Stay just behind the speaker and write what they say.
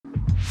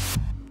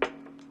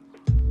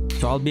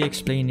So I'll be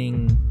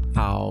explaining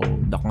how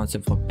the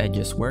concept of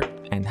edges work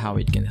and how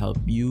it can help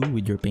you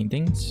with your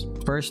paintings.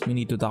 First, we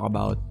need to talk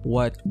about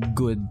what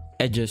good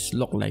edges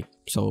look like.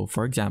 So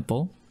for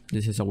example,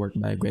 this is a work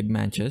by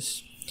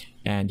Manchess,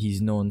 and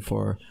he's known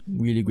for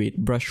really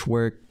great brush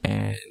work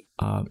and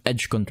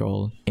edge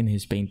control in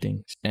his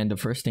paintings. And the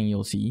first thing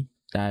you'll see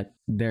that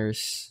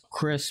there's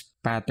crisp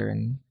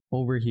pattern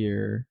over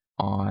here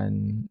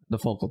on the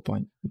focal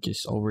point, which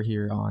is over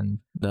here on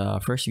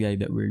the first guy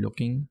that we're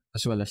looking,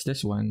 as well as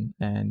this one.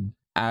 And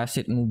as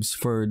it moves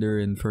further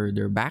and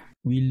further back,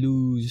 we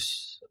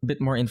lose a bit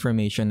more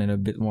information and a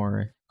bit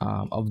more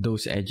of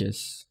those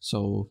edges.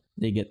 So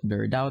they get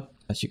blurred out.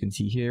 As you can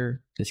see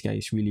here, this guy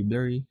is really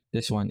blurry.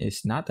 This one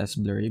is not as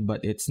blurry,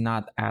 but it's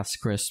not as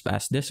crisp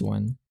as this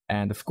one.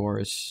 And of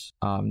course,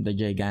 the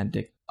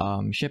gigantic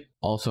ship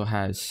also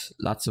has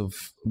lots of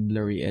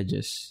blurry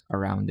edges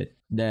around it.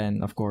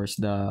 Then of course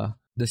the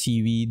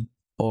seaweed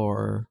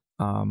or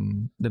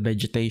the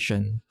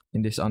vegetation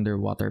in this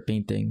underwater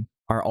painting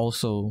are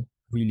also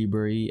really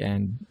blurry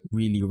and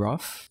really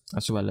rough,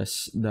 as well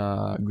as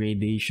the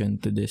gradation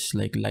to this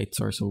like light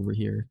source over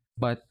here.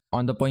 But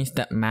on the points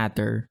that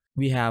matter,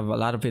 we have a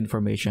lot of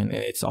information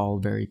and it's all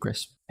very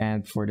crisp.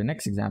 And for the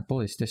next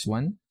example is this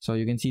one. So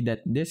you can see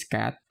that this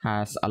cat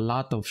has a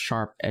lot of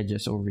sharp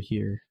edges over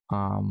here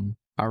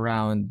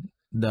around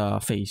the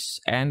face.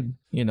 And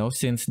you know,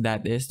 since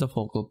that is the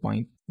focal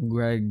point,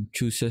 Greg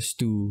chooses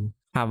to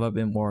have a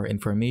bit more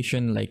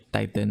information, like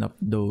tighten up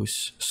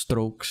those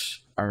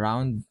strokes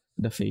around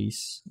the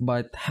face,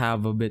 but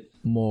have a bit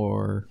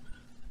more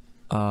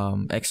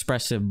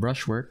expressive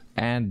brushwork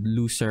and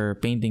looser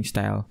painting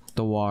style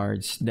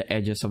towards the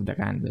edges of the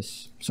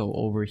canvas. So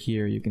over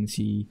here you can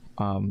see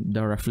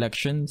the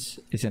reflections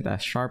isn't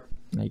as sharp.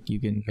 Like you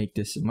can make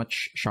this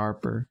much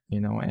sharper, you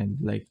know, and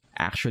like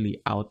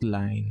actually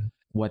outline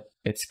what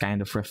it's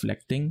kind of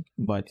reflecting,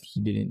 but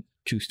he didn't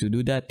choose to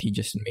do that. He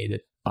just made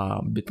it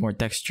a bit more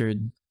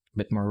textured, a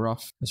bit more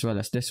rough. As well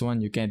as this one,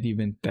 you can't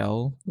even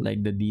tell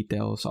like the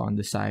details on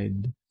the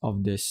side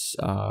of this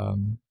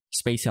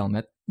space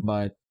helmet.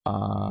 But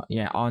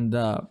yeah, on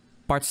the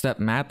parts that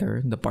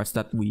matter, the parts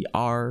that we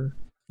are,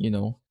 you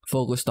know,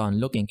 focused on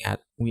looking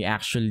at, we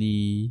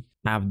actually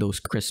have those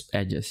crisp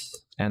edges.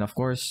 And of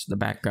course, the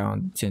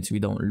background, since we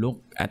don't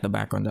look at the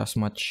background as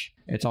much,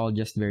 it's all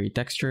just very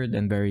textured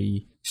and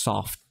very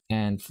soft.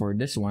 And for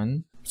this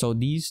one, so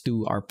these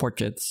two are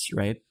portraits,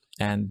 right?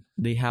 And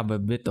they have a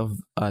bit of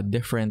a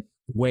different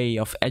way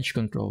of edge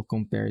control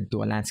compared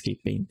to a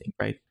landscape painting,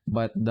 right?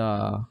 But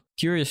the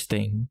curious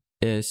thing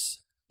is,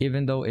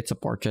 even though it's a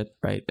portrait,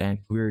 right, and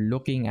we're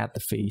looking at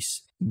the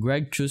face,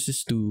 Greg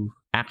chooses to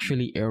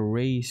actually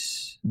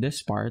erase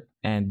this part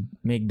and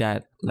make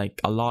that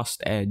like a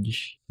lost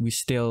edge. We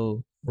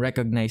still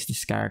recognize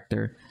this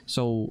character.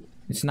 So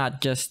it's not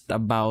just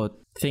about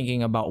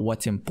thinking about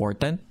what's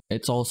important.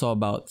 It's also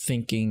about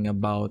thinking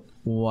about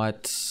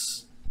what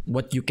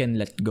you can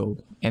let go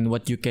and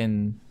what you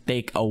can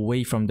take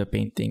away from the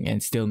painting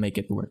and still make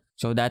it work.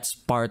 So that's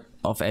part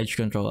of edge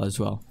control as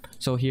well.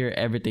 So here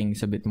everything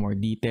is a bit more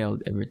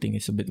detailed, everything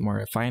is a bit more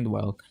refined,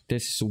 while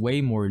this is way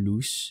more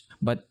loose.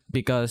 But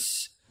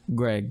because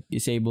Greg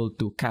is able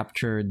to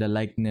capture the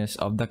likeness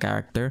of the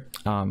character,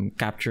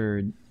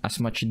 capture as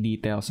much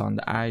details on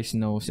the eyes,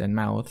 nose, and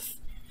mouth,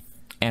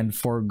 and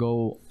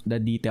forego the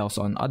details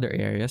on other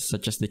areas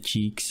such as the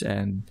cheeks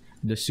and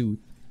the suit,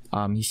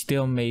 he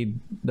still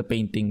made the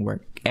painting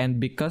work. And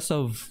because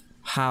of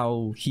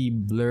how he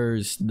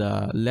blurs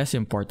the less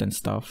important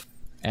stuff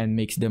and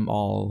makes them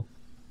all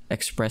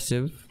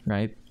expressive,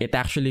 right, it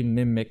actually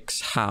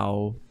mimics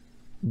how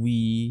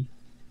we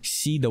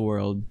see the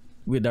world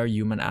with our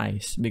human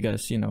eyes.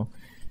 Because you know,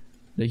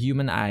 the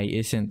human eye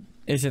isn't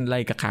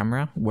like a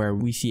camera where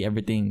we see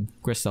everything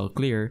crystal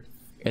clear.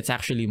 It's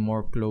actually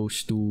more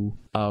close to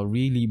a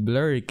really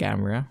blurry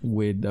camera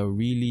with a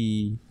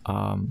really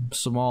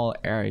small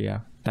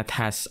area that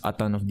has a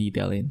ton of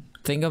detail in.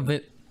 Think of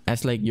it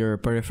as like your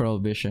peripheral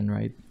vision,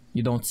 right?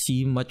 You don't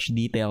see much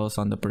details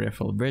on the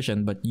peripheral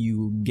vision, but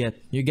you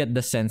get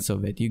the sense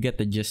of it, you get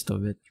the gist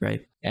of it,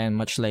 right? And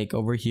much like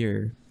over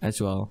here as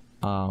well,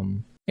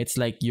 it's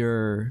like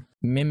you're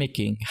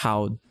mimicking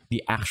how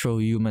the actual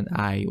human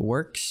eye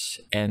works,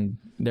 and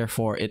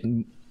therefore it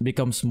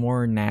becomes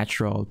more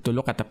natural to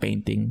look at a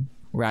painting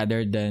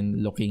rather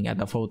than looking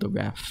at a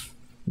photograph,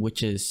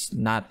 which is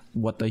not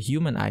what the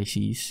human eye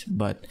sees,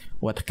 but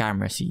what the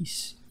camera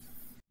sees.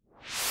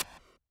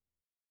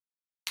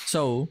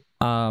 So,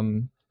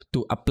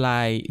 to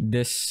apply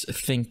this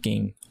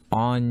thinking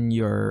on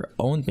your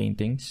own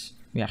paintings,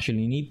 we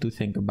actually need to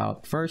think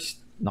about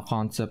first the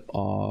concept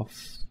of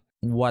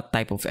what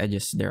type of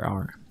edges there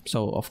are.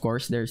 So of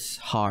course there's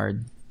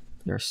hard,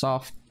 there's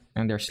soft,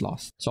 and there's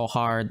lost. So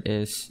hard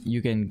is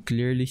you can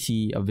clearly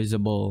see a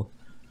visible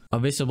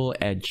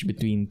edge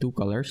between two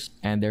colors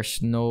and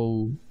there's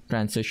no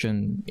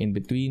transition in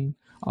between.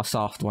 A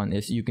soft one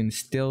is you can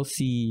still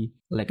see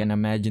like an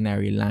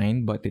imaginary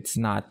line, but it's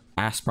not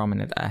as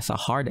prominent as a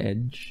hard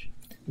edge.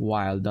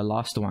 While the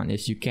lost one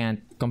is you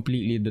can't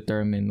completely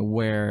determine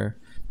where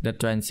the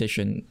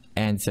transition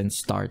ends and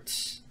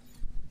starts.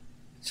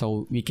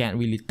 So we can't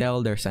really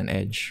tell there's an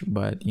edge,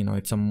 but you know,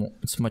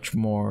 it's much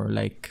more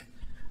like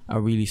a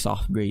really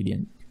soft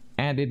gradient.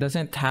 And it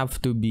doesn't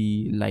have to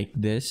be like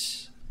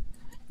this.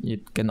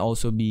 It can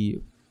also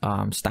be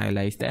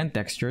stylized and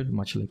textured,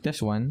 much like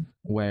this one,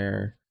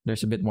 where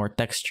there's a bit more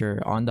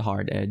texture on the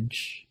hard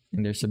edge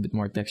and there's a bit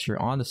more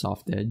texture on the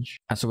soft edge,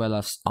 as well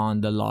as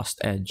on the lost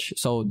edge.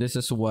 So this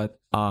is what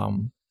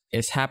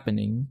is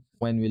happening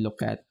when we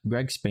look at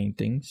Greg's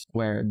paintings,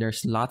 where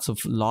there's lots of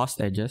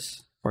lost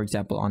edges. For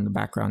example, on the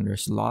background,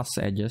 there's lost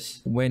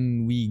edges.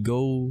 When we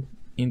go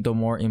into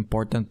more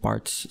important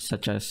parts,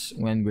 such as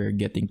when we're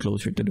getting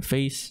closer to the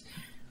face,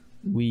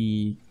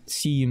 we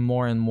see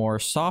more and more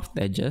soft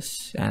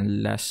edges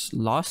and less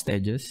lost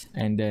edges.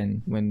 And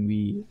then when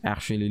we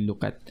actually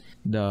look at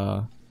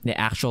the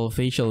actual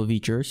facial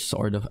features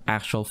or the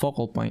actual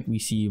focal point, we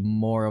see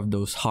more of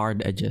those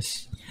hard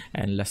edges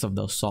and less of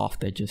those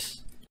soft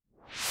edges.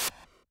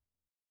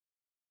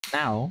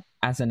 Now,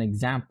 as an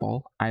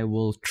example, I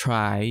will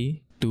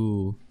try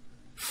to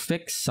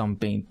fix some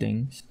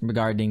paintings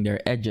regarding their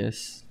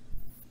edges.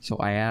 So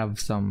I have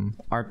some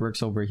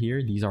artworks over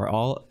here. These are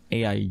all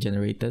AI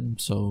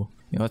generated. So,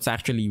 you know, it's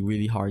actually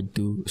really hard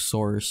to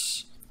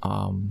source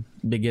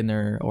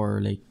beginner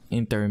or like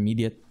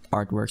intermediate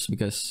artworks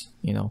because,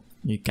 you know,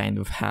 you kind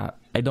of have,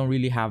 I don't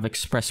really have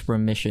express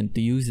permission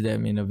to use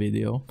them in a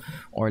video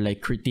or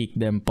like critique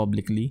them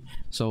publicly.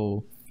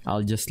 So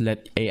I'll just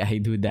let AI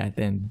do that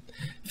and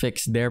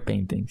fix their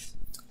paintings.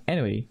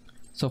 Anyway,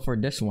 so for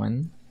this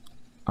one,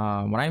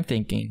 what I'm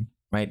thinking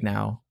right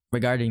now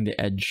regarding the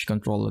edge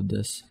control of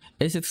this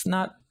is it's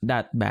not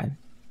that bad.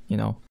 You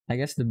know, I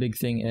guess the big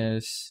thing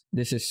is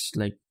this is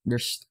like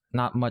there's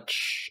not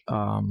much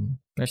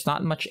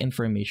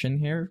information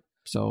here.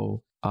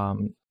 So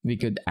we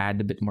could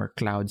add a bit more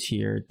clouds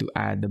here to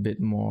add a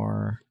bit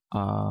more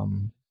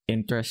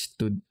interest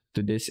to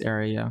this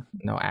area.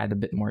 You know, add a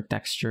bit more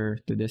texture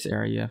to this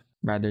area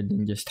rather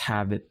than just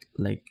have it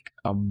like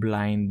a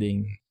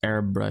blinding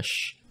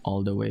airbrush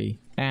all the way.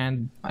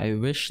 And I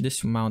wish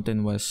this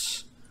mountain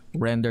was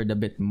rendered a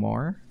bit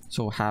more,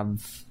 so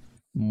have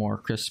more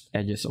crisp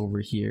edges over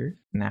here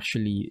and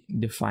actually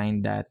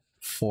define that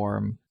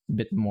form a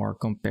bit more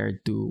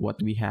compared to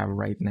what we have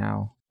right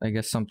now. I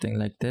guess something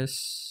like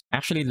this.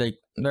 Actually, like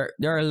there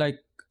are like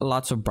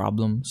lots of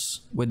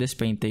problems with this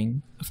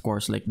painting, of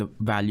course, like the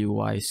value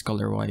wise,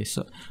 color wise,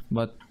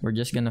 but we're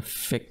just gonna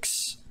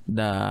fix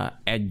the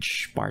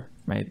edge part,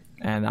 right,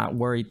 and not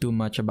worry too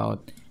much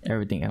about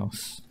everything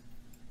else.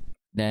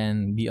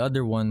 Then the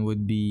other one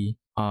would be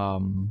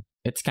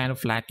it's kind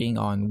of lacking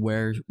on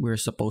where we're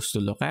supposed to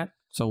look at.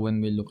 So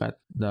when we look at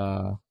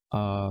the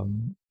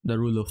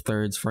rule of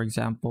thirds, for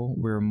example,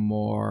 we're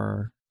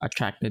more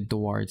attracted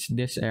towards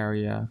this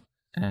area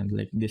and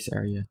like this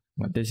area,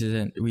 but this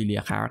isn't really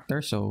a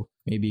character. So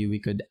maybe we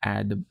could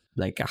add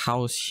like a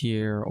house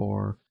here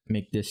or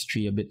make this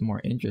tree a bit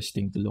more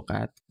interesting to look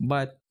at.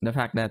 But the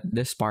fact that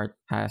this part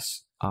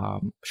has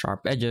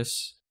sharp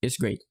edges is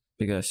great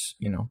because,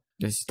 you know,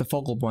 this is the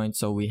focal point,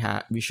 so we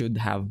should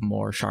have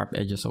more sharp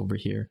edges over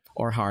here,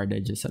 or hard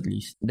edges at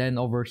least. Then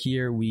over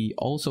here we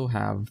also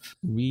have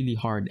really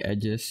hard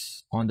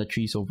edges on the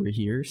trees over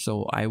here,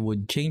 so I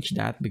would change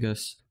that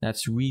because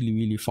that's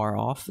really far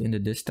off in the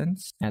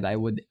distance, and I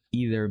would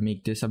either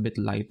make this a bit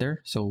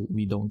lighter so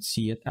we don't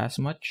see it as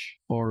much,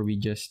 or we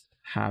just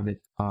have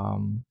it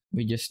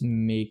we just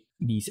make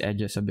these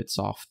edges a bit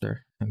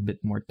softer and a bit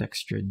more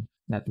textured.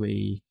 That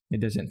way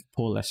it doesn't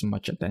pull as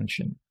much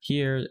attention.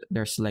 Here,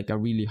 there's like a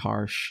really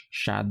harsh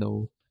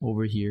shadow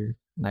over here.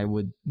 And I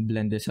would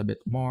blend this a bit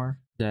more.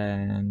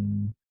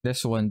 Then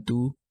this one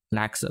too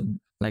lacks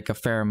like a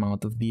fair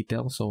amount of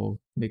detail. So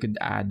we could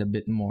add a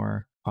bit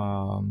more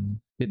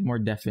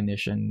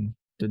definition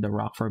to the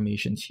rock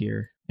formations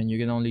here. And you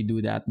can only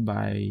do that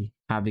by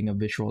having a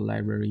visual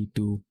library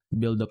to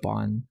build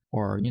upon,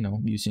 or, you know,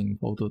 using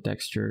photo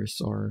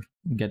textures or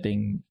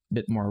getting a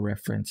bit more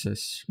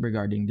references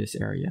regarding this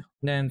area.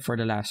 Then for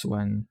the last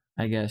one,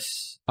 I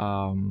guess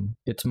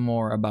it's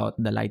more about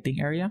the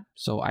lighting area.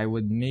 So I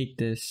would make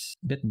this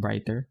a bit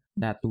brighter.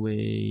 That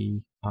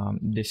way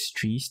this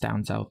tree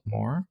stands out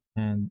more,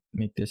 and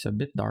make this a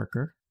bit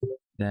darker.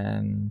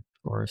 Then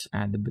of course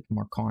add a bit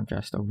more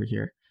contrast over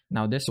here.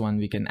 Now this one,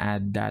 we can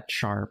add that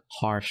sharp,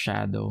 harsh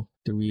shadow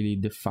to really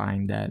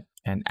define that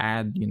and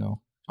add, you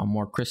know, a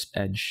more crisp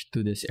edge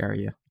to this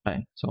area.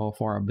 Okay, so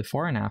for a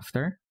before and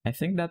after, I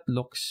think that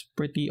looks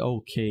pretty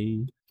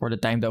okay for the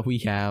time that we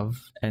have,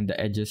 and the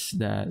edges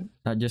that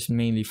not just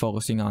mainly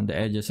focusing on the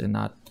edges and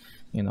not,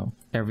 you know,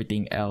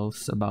 everything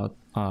else about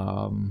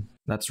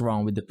that's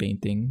wrong with the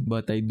painting.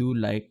 But I do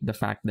like the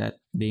fact that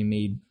they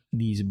made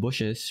these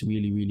bushes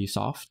really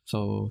soft,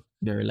 so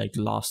they're like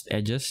lost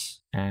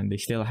edges and they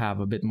still have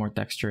a bit more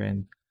texture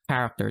and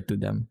character to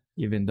them,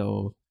 even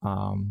though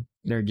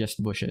they're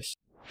just bushes.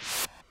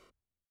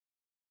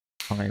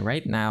 Okay,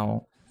 right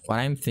now what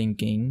I'm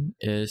thinking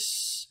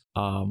is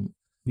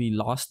we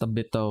lost a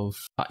bit of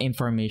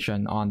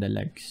information on the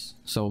legs,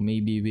 so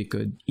maybe we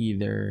could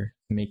either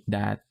make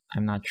that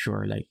I'm not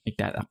sure, like make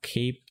that a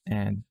cape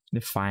and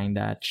define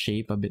that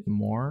shape a bit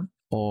more,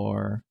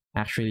 or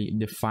actually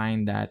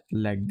define that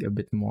leg a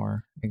bit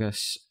more,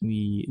 because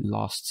we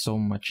lost so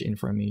much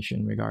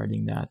information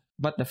regarding that.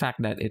 But the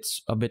fact that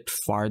it's a bit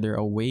farther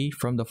away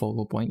from the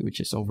focal point, which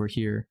is over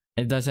here,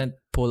 it doesn't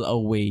pull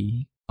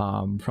away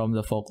from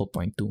the focal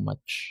point too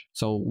much.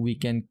 So we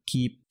can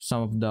keep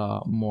some of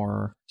the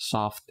more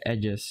soft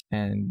edges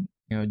and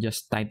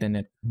just tighten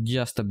it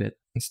just a bit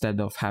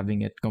instead of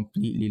having it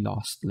completely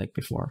lost like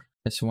before.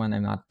 This one,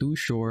 I'm not too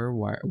sure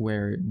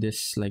where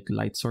this like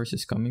light source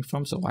is coming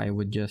from, so I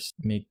would just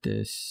make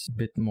this a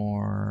bit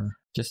more,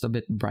 just a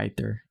bit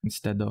brighter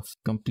instead of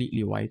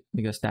completely white,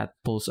 because that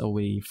pulls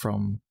away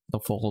from the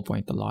focal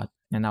point a lot.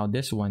 And now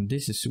this one,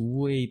 this is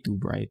way too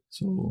bright,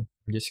 so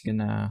I'm just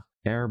gonna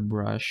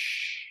airbrush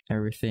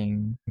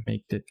everything,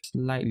 make it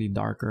slightly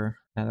darker.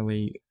 That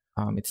way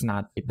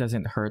it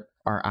doesn't hurt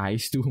our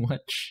eyes too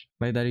much.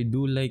 But I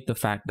do like the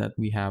fact that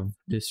we have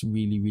this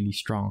really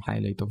strong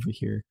highlight over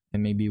here,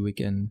 and maybe we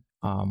can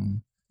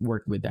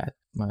work with that,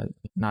 but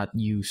not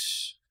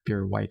use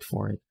pure white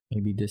for it.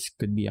 Maybe this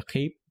could be a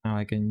cape. Now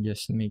I can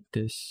just make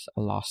this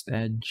a lost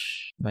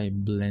edge by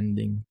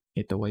blending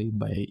it away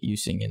by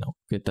using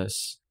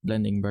Krita's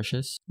blending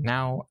brushes.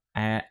 Now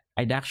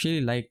I'd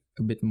actually like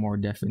a bit more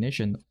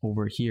definition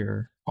over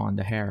here on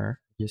the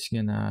hair. Just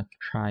gonna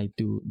try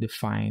to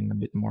define a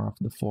bit more of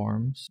the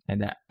forms,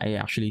 and I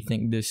actually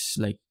think this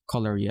like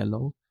color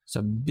yellow, it's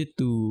a bit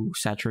too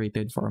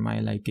saturated for my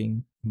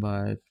liking,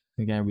 but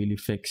we can really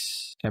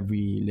fix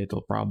every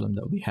little problem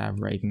that we have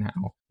right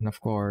now. And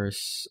of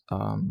course,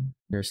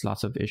 there's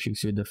lots of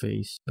issues with the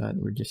face, but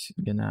we're just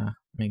gonna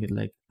make it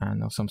like, I don't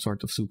know, some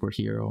sort of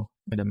superhero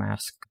with a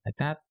mask like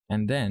that.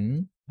 And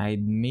then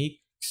I'd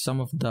make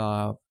some of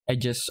the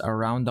edges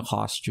around the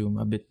costume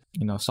a bit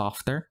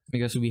softer,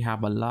 because we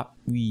have a lot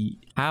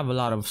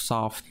of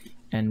soft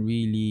and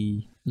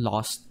really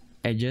lost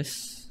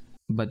edges,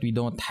 but we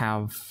don't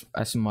have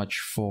as much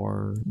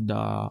for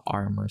the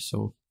armor.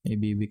 So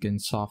maybe we can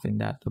soften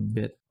that a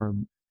bit, or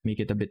make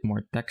it a bit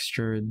more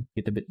textured,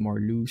 get a bit more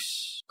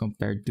loose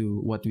compared to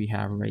what we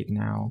have right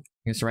now,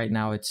 because right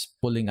now it's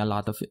pulling a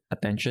lot of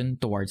attention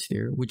towards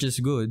here, which is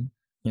good,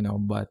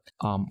 but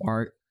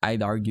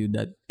I'd argue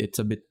that it's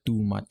a bit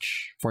too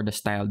much for the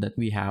style that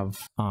we have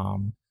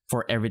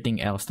for everything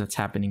else that's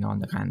happening on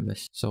the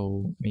canvas.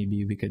 So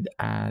maybe we could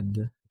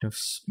add a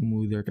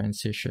smoother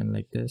transition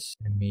like this,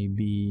 and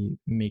maybe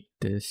make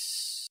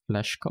this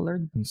flesh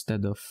colored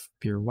instead of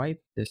pure white.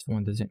 This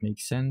one doesn't make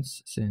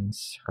sense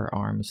since her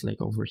arm is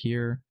like over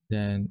here.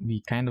 Then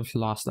we kind of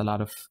lost a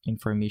lot of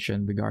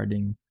information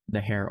regarding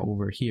the hair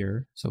over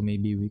here, so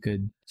maybe we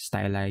could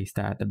stylize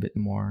that a bit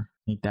more,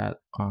 make that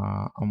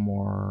a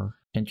more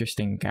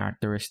interesting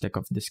characteristic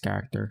of this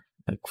character,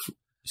 like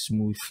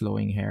smooth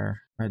flowing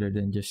hair rather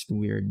than just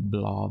weird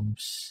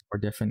blobs or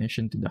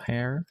definition to the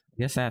hair. I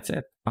guess that's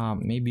it.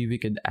 Maybe we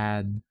could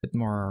add a bit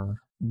more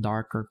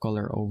darker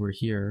color over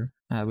here.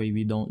 That way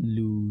we don't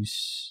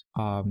lose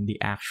the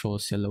actual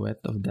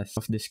silhouette of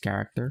this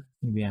character.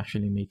 Maybe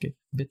actually make it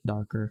a bit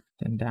darker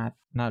than that.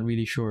 Not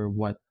really sure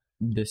what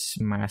this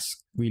mask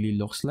really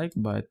looks like,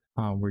 but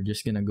we're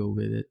just gonna go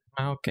with it.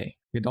 Okay,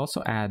 we'd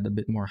also add a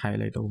bit more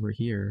highlight over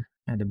here,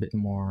 add a bit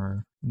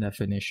more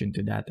definition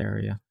to that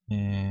area,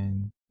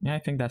 and yeah, I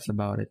think that's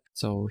about it.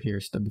 So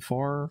here's the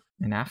before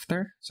and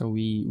after. So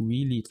we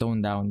really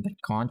toned down the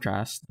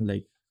contrast,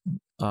 like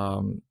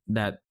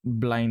that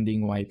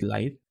blinding white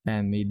light,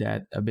 and made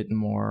that a bit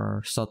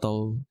more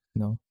subtle,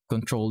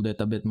 controlled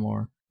it a bit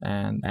more.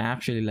 And I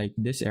actually like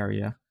this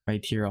area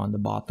right here on the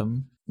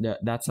bottom.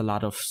 That's a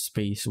lot of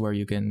space where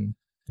you can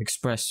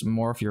express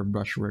more of your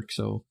brushwork.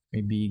 So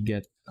maybe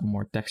get a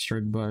more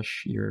textured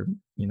brush, your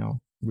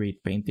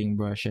great painting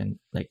brush, and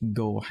like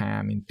go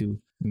ham into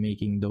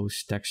making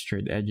those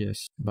textured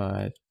edges.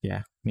 But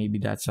yeah, maybe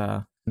that's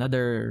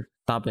another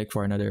topic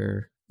for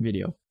another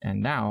video.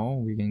 And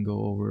now we can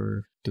go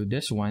over to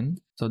this one.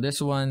 So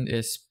this one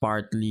is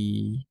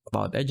partly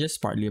about edges,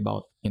 partly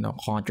about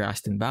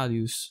contrast and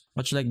values,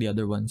 much like the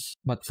other ones.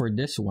 But for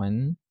this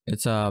one,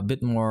 it's a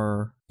bit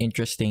more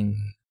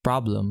interesting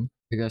problem,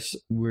 because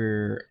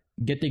we're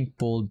getting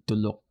pulled to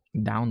look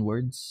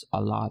downwards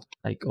a lot,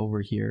 like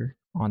over here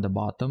on the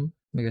bottom,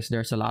 because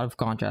there's a lot of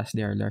contrast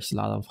there. There's a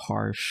lot of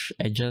harsh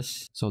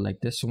edges. So like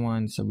this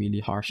one's a really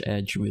harsh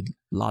edge with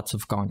lots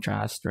of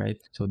contrast, right?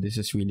 So this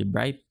is really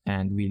bright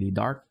and really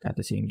dark at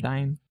the same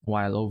time,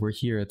 while over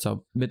here it's a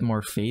bit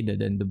more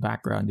faded and the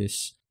background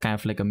is kind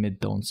of like a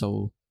mid-tone,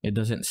 so it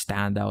doesn't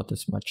stand out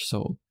as much.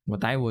 So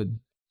what I would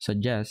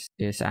suggest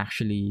is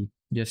actually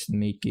just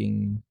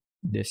making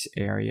this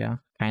area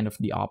kind of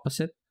the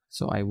opposite.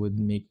 So I would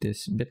make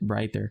this a bit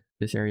brighter,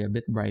 this area a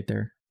bit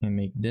brighter, and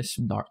make this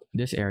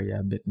area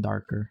a bit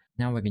darker.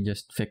 Now we can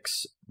just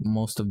fix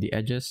most of the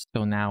edges.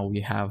 So now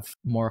we have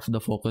more of the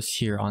focus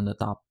here on the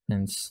top,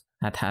 since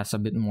that has a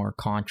bit more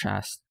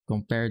contrast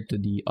compared to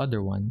the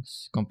other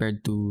ones,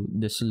 compared to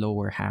this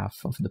lower half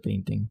of the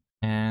painting.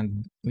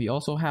 And we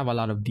also have a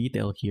lot of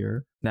detail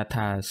here that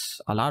has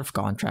a lot of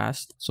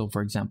contrast. So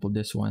for example,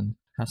 this one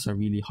has a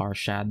really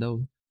harsh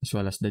shadow, as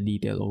well as the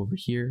detail over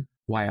here,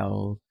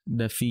 while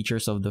the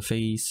features of the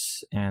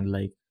face and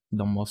like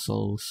the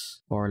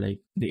muscles or like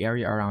the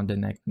area around the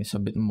neck is a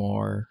bit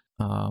more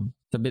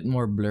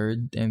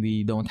blurred, and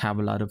we don't have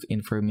a lot of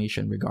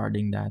information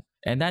regarding that.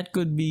 And that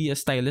could be a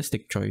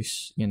stylistic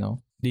choice, you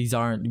know. These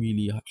aren't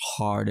really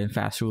hard and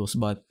fast rules,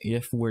 but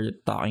if we're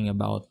talking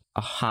about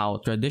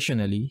how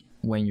traditionally,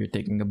 when you're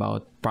thinking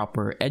about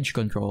proper edge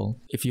control,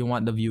 if you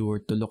want the viewer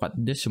to look at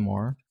this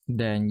more,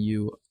 then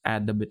you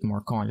add a bit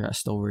more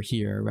contrast over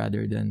here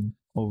rather than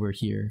over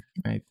here,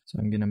 right? So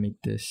I'm gonna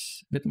make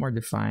this a bit more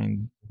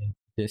defined,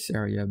 this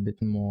area a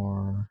bit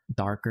more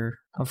darker.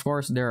 Of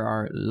course, there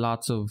are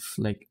lots of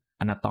like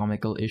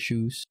anatomical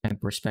issues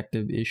and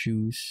perspective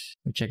issues,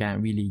 which I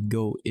can't really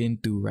go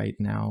into right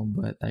now,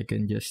 but I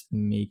can just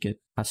make it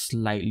a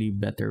slightly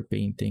better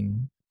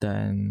painting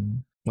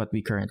than what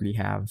we currently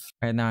have.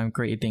 Right now, I'm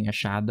creating a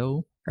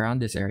shadow around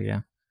this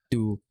area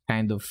to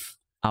kind of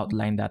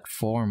outline that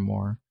form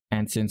more.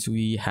 And since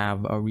we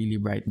have a really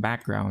bright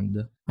background,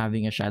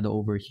 having a shadow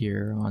over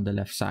here on the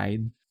left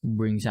side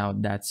brings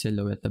out that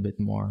silhouette a bit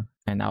more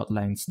and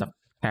outlines the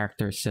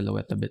character's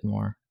silhouette a bit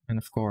more. And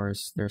of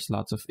course, there's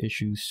lots of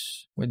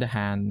issues with the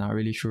hand. Not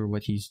really sure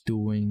what he's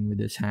doing with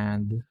his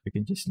hand. We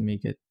can just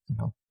make it, you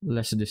know,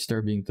 less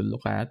disturbing to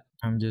look at.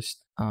 I'm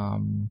just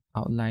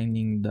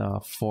outlining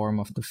the form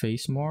of the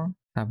face more,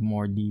 have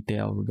more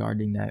detail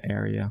regarding that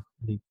area.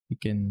 We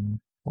can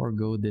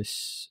forego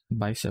this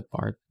bicep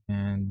part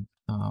and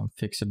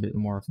fix a bit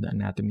more of the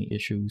anatomy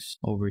issues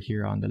over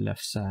here on the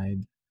left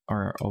side,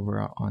 or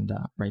over on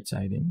the right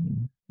side, I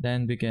mean.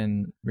 Then we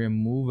can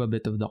remove a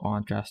bit of the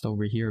contrast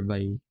over here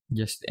by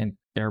just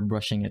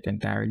airbrushing it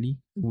entirely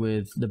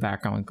with the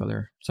background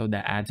color. So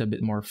that adds a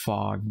bit more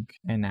fog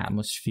and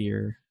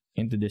atmosphere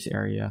into this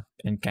area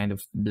and kind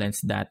of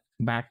blends that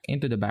back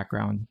into the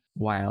background,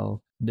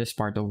 while this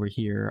part over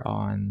here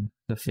on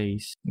the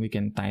face, we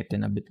can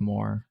tighten a bit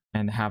more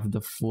and have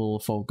the full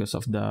focus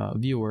of the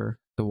viewer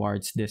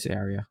towards this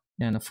area.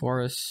 And of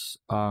course,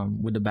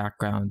 with the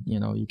background, you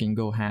know, you can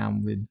go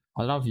ham with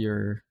a lot of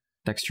your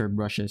texture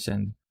brushes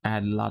and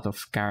add a lot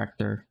of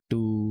character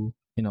to,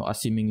 you know, a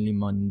seemingly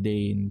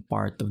mundane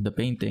part of the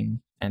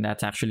painting. And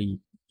that's actually,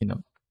 you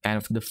know, kind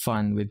of the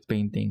fun with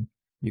painting.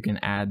 You can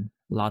add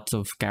lots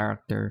of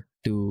character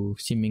to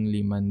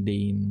seemingly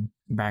mundane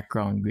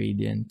background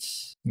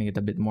gradients, make it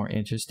a bit more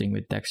interesting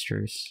with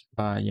textures.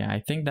 But yeah, I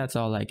think that's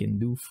all I can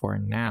do for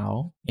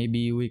now.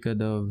 Maybe we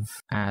could have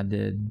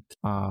added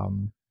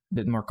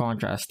bit more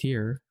contrast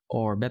here,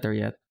 or better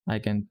yet, I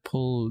can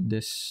pull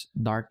this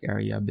dark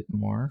area a bit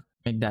more,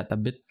 make that a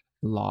bit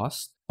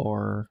lost,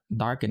 or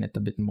darken it a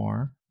bit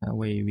more. That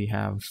way we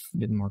have a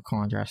bit more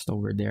contrast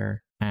over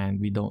there and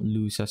we don't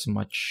lose as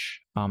much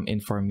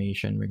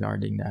information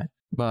regarding that.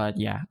 But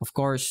yeah, of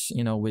course,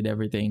 you know, with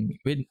everything,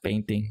 with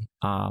painting,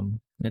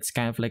 it's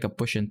kind of like a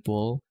push and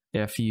pull.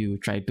 If you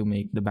try to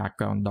make the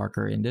background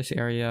darker in this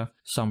area,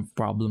 some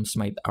problems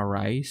might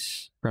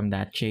arise from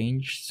that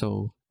change.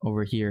 So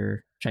over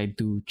here, try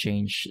to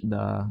change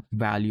the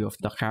value of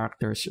the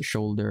character's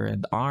shoulder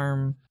and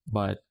arm,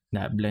 but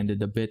that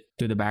blended a bit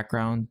to the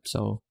background.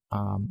 So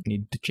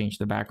need to change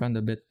the background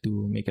a bit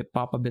to make it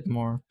pop a bit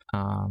more,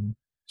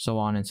 so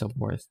on and so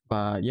forth.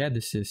 But yeah,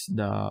 this is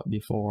the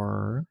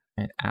before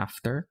and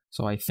after.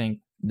 So I think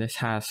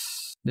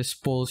this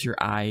pulls your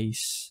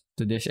eyes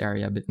to this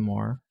area a bit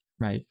more,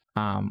 right?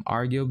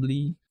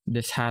 Arguably,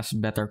 this has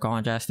better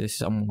contrast. This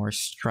is a more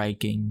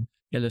striking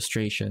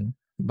illustration.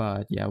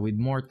 But yeah, with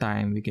more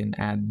time, we can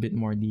add a bit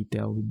more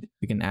detail.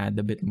 We can add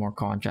a bit more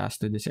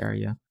contrast to this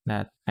area.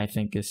 That I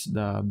think is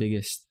the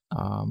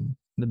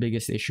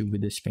biggest issue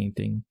with this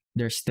painting.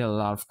 There's still a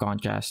lot of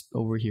contrast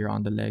over here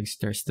on the legs.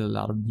 There's still a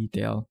lot of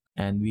detail,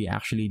 and we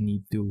actually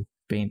need to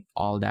paint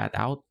all that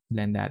out,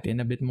 blend that in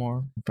a bit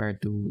more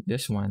compared to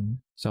this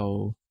one.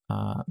 So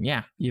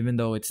yeah, even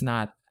though it's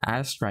not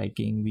as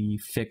striking, we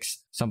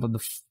fixed some of the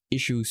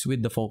issues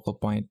with the focal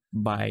point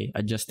by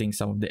adjusting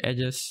some of the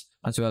edges,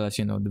 as well as,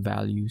 you know, the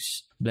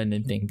values,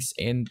 blending things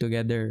in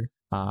together,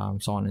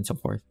 so on and so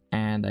forth.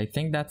 And I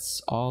think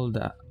that's all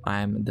that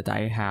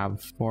I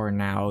have for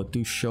now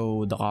to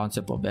show the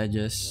concept of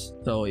edges.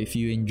 So if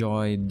you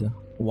enjoyed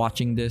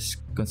watching this,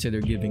 consider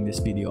giving this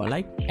video a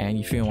like, and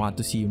if you want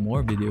to see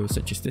more videos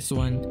such as this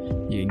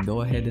one, you can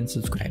go ahead and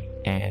subscribe,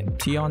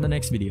 and see you on the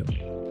next video.